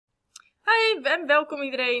Hoi en welkom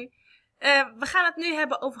iedereen. We gaan het nu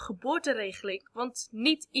hebben over geboorteregeling, want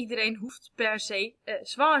niet iedereen hoeft per se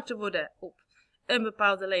zwanger te worden op een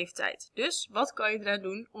bepaalde leeftijd. Dus wat kan je eraan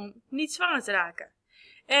doen om niet zwanger te raken?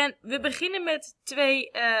 En we beginnen met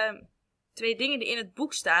twee dingen die in het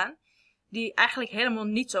boek staan, die eigenlijk helemaal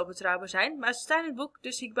niet zo betrouwbaar zijn. Maar ze staan in het boek,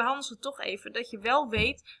 dus ik behandel ze toch even, dat je wel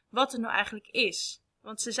weet wat het nou eigenlijk is.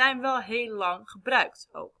 Want ze zijn wel heel lang gebruikt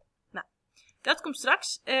ook. Nou, dat komt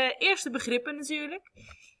straks. Eerst de begrippen natuurlijk.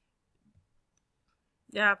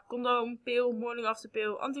 Ja, condoom, pil, morning after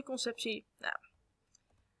pill, anticonceptie. Nou,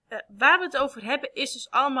 waar we het over hebben is dus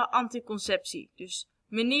allemaal anticonceptie. Dus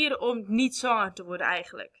manieren om niet zwanger te worden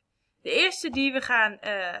eigenlijk. De eerste die we gaan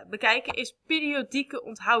bekijken is periodieke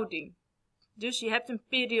onthouding. Dus je hebt een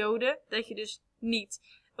periode dat je dus niet,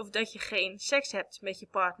 of dat je geen seks hebt met je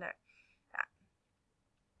partner.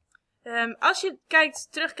 Ja. Als je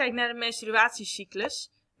terugkijkt naar de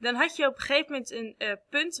menstruatiecyclus, dan had je op een gegeven moment een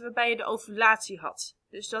punt waarbij je de ovulatie had.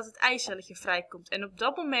 Dus dat het eicelletje vrijkomt. En op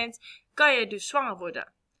dat moment kan je dus zwanger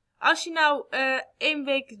worden. Als je nou 1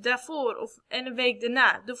 week daarvoor en een week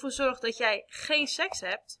daarna ervoor zorgt dat jij geen seks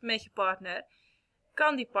hebt met je partner,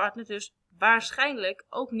 kan die partner dus waarschijnlijk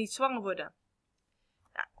ook niet zwanger worden.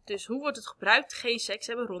 Nou, dus hoe wordt het gebruikt? Geen seks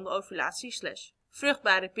hebben rond de ovulatie /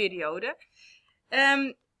 vruchtbare periode.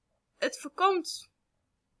 Het voorkomt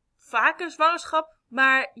vaker zwangerschap,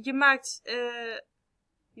 maar je maakt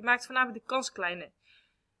voornamelijk de kans kleiner.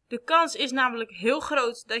 De kans is namelijk heel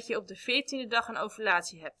groot dat je op de 14e dag een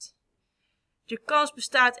ovulatie hebt. De kans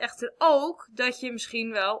bestaat echter ook dat je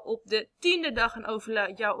misschien wel op de 10e dag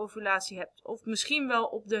jouw ovulatie hebt. Of misschien wel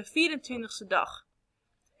op de 24e dag.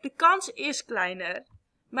 De kans is kleiner,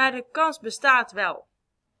 maar de kans bestaat wel.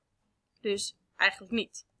 Dus eigenlijk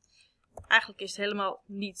niet. Eigenlijk is het helemaal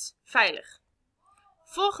niet veilig.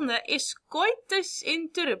 Volgende is coitus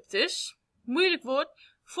interruptus. Moeilijk woord.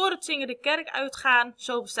 Voor het zingen de kerk uitgaan.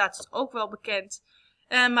 Zo bestaat het ook wel bekend.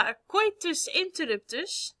 Maar coitus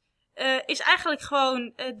interruptus is eigenlijk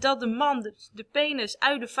gewoon dat de man de penis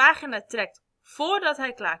uit de vagina trekt voordat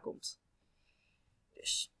hij klaarkomt.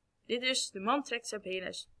 Dus dit is, de man trekt zijn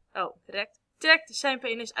penis. Trekt zijn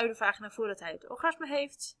penis uit de vagina voordat hij het orgasme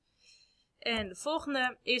heeft. En de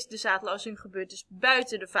volgende is de zaadlozing gebeurt dus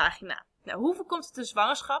buiten de vagina. Nou, hoe voorkomt het een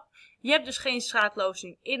zwangerschap? Je hebt dus geen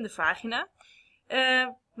zaadlozing in de vagina.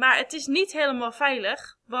 Maar het is niet helemaal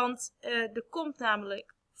veilig, want er komt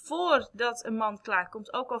namelijk voordat een man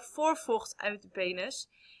klaarkomt ook al voorvocht uit de penis.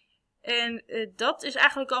 En dat is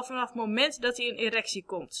eigenlijk al vanaf het moment dat hij in erectie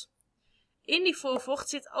komt. In die voorvocht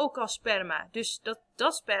zit ook al sperma. Dus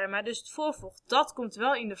dat sperma, dus het voorvocht, dat komt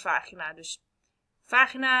wel in de vagina. Dus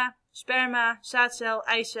vagina, sperma, zaadcel,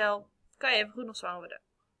 eicel, kan je even goed nog zwanger worden.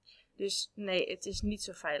 Dus nee, het is niet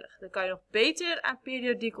zo veilig. Dan kan je nog beter aan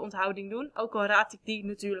periodieke onthouding doen. Ook al raad ik die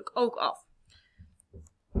natuurlijk ook af.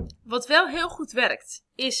 Wat wel heel goed werkt,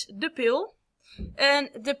 is de pil.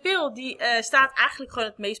 En de pil die staat eigenlijk gewoon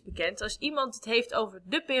het meest bekend. Als iemand het heeft over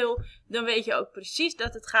de pil, dan weet je ook precies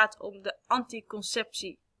dat het gaat om de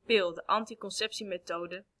anticonceptiepil. De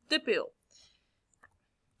anticonceptiemethode, de pil.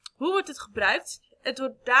 Hoe wordt het gebruikt? Het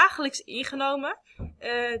wordt dagelijks ingenomen.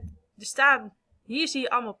 Hier zie je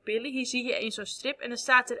allemaal pillen. Hier zie je zo'n strip. En dan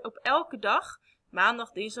staat er op elke dag,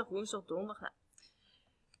 maandag, dinsdag, woensdag, donderdag. Nou,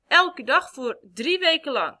 elke dag voor 3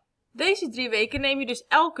 weken lang. Deze 3 weken neem je dus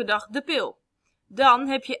elke dag de pil. Dan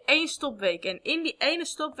heb je 1 stopweek. En in die ene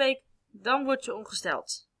stopweek, dan word je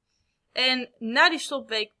ongesteld. En na die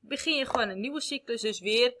stopweek begin je gewoon een nieuwe cyclus. Dus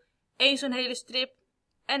weer 1 zo'n hele strip.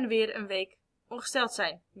 En weer een week ongesteld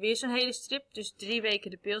zijn. Weer zo'n hele strip. Dus 3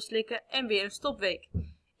 weken de pil slikken. En weer een stopweek.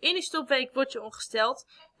 In die stopweek word je ongesteld.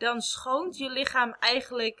 Dan schoont je lichaam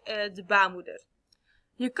eigenlijk de baarmoeder.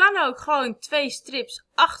 Je kan ook gewoon 2 strips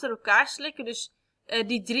achter elkaar slikken. Dus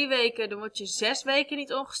die 3 weken, dan word je 6 weken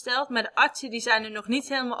niet ongesteld. Maar de artsen die zijn er nog niet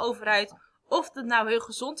helemaal over uit of dat nou heel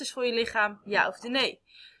gezond is voor je lichaam, ja of nee.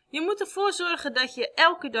 Je moet ervoor zorgen dat je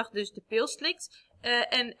elke dag dus de pil slikt.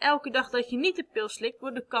 En elke dag dat je niet de pil slikt,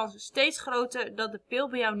 wordt de kans steeds groter dat de pil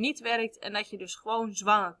bij jou niet werkt. En dat je dus gewoon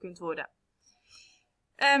zwanger kunt worden.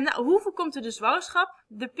 Nou, hoe voorkomt er de zwangerschap?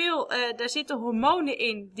 De pil, daar zitten hormonen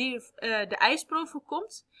in die de eisprong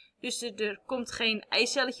voorkomt. Dus er komt geen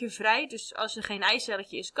eicelletje vrij. Dus als er geen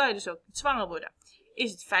eicelletje is, kan je dus ook niet zwanger worden.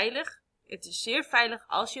 Is het veilig? Het is zeer veilig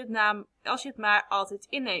als je het maar altijd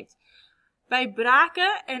inneemt. Bij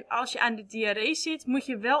braken en als je aan de diarree zit, moet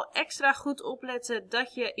je wel extra goed opletten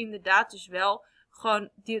dat je inderdaad dus wel gewoon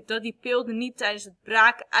dat die pil er niet tijdens het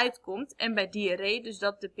braken uitkomt. En bij diarree dus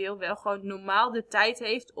dat de pil wel gewoon normaal de tijd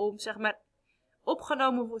heeft om zeg maar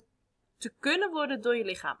opgenomen te kunnen worden door je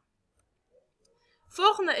lichaam.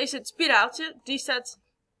 Volgende is het spiraaltje. Die staat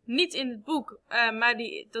niet in het boek, maar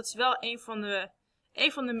dat is wel een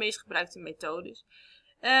van de meest gebruikte methodes.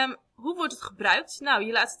 Hoe wordt het gebruikt? Nou,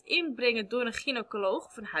 je laat het inbrengen door een gynaecoloog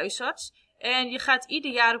of een huisarts. En je gaat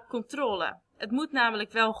ieder jaar op controle. Het moet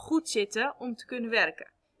namelijk wel goed zitten om te kunnen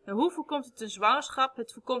werken. Nou, hoe voorkomt het een zwangerschap?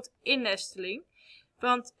 Het voorkomt innesteling.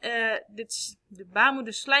 Want de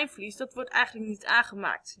baarmoederslijmvlies, dat wordt eigenlijk niet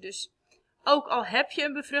aangemaakt. Dus ook al heb je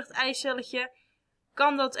een bevrucht eicelletje,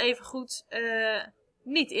 kan dat evengoed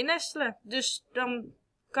niet innestelen. Dus dan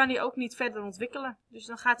kan hij ook niet verder ontwikkelen. Dus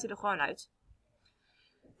dan gaat hij er gewoon uit.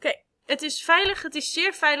 Oké, het is veilig. Het is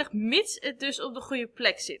zeer veilig, mits het dus op de goede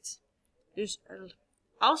plek zit. Dus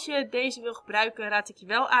als je deze wil gebruiken, raad ik je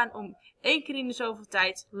wel aan om 1 keer in de zoveel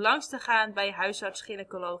tijd langs te gaan bij je huisarts,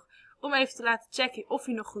 gynaecoloog. Om even te laten checken of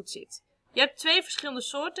hij nog goed zit. Je hebt 2 verschillende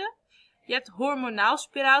soorten. Je hebt hormonaal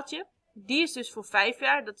spiraaltje. Die is dus voor 5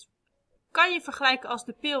 jaar. Dat kan je vergelijken als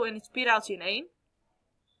de pil en het spiraaltje in 1.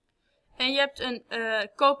 En je hebt een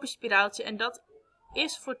koperspiraaltje en dat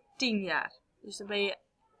is voor 10 jaar. Dus dan ben je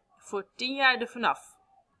voor 10 jaar er vanaf.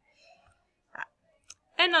 Ja.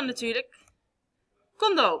 En dan natuurlijk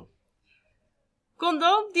condoom.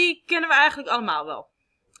 Condoom, die kennen we eigenlijk allemaal wel.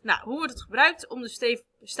 Nou, hoe wordt het gebruikt? Om de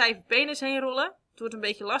stijve penis heen rollen. Het wordt een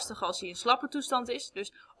beetje lastig als hij in slappe toestand is.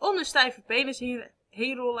 Dus om de stijve penis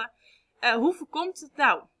heen rollen. Hoe voorkomt het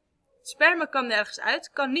nou? Het sperma kan nergens uit.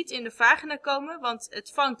 Kan niet in de vagina komen, want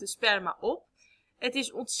het vangt de sperma op. Het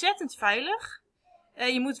is ontzettend veilig.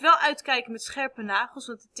 Je moet wel uitkijken met scherpe nagels,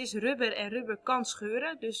 want het is rubber en rubber kan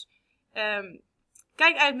scheuren. Dus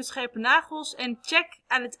kijk uit met scherpe nagels en check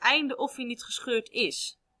aan het einde of hij niet gescheurd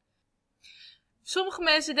is. Sommige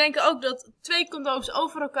mensen denken ook dat 2 condooms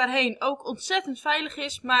over elkaar heen ook ontzettend veilig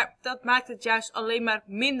is, maar dat maakt het juist alleen maar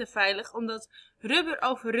minder veilig, omdat rubber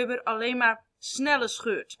over rubber alleen maar sneller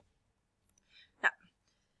scheurt. Nou,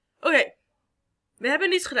 oké. We hebben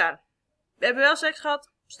niets gedaan. We hebben wel seks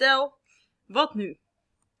gehad. Stel, wat nu?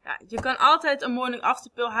 Ja, je kan altijd een morning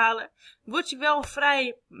after pill halen. Word je wel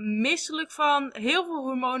vrij misselijk van. Heel veel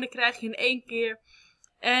hormonen krijg je in 1 keer.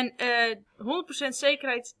 En 100%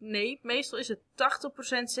 zekerheid, nee. Meestal is het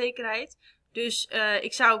 80% zekerheid. Dus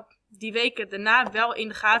ik zou die weken daarna wel in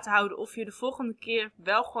de gaten houden of je de volgende keer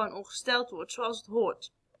wel gewoon ongesteld wordt zoals het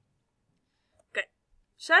hoort. Oké.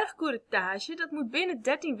 Zuigcourtage, dat moet binnen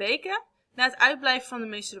 13 weken na het uitblijven van de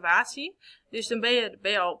menstruatie. Dus dan ben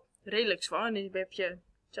je al redelijk zwanger. Dan heb je,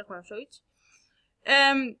 zeg maar, zoiets.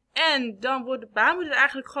 En dan wordt de baarmoeder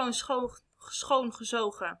eigenlijk gewoon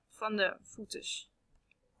schoongezogen van de foetus.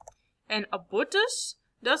 En abortus,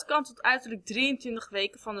 dat kan tot uiterlijk 23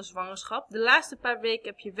 weken van de zwangerschap. De laatste paar weken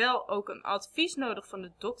heb je wel ook een advies nodig van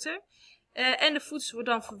de dokter. En de foetus wordt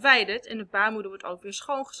dan verwijderd en de baarmoeder wordt ook weer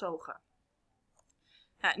schoongezogen.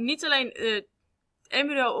 Nou, niet alleen het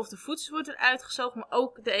embryo of de foetus wordt eruit gezogen, maar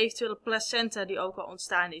ook de eventuele placenta die ook al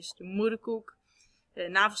ontstaan is. De moederkoek, de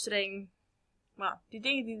navelstreng, nou, die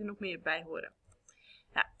dingen die er nog meer bij horen.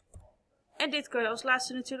 Nou, en dit kan je als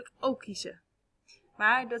laatste natuurlijk ook kiezen.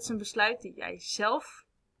 Maar dat is een besluit die jij zelf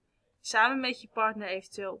samen met je partner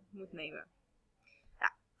eventueel moet nemen.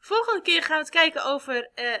 Ja, volgende keer gaan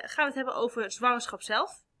we het hebben over zwangerschap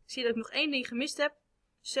zelf. Ik zie dat ik nog 1 ding gemist heb.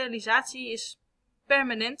 Sterilisatie is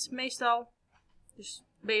permanent meestal. Dus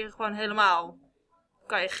ben je gewoon helemaal,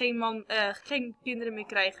 kan je geen kinderen meer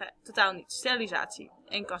krijgen. Totaal niet. Sterilisatie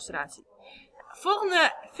en castratie.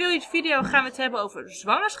 Volgende video gaan we het hebben over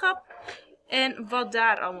zwangerschap. En wat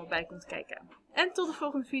daar allemaal bij komt kijken. En tot de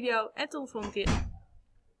volgende video en tot de volgende keer.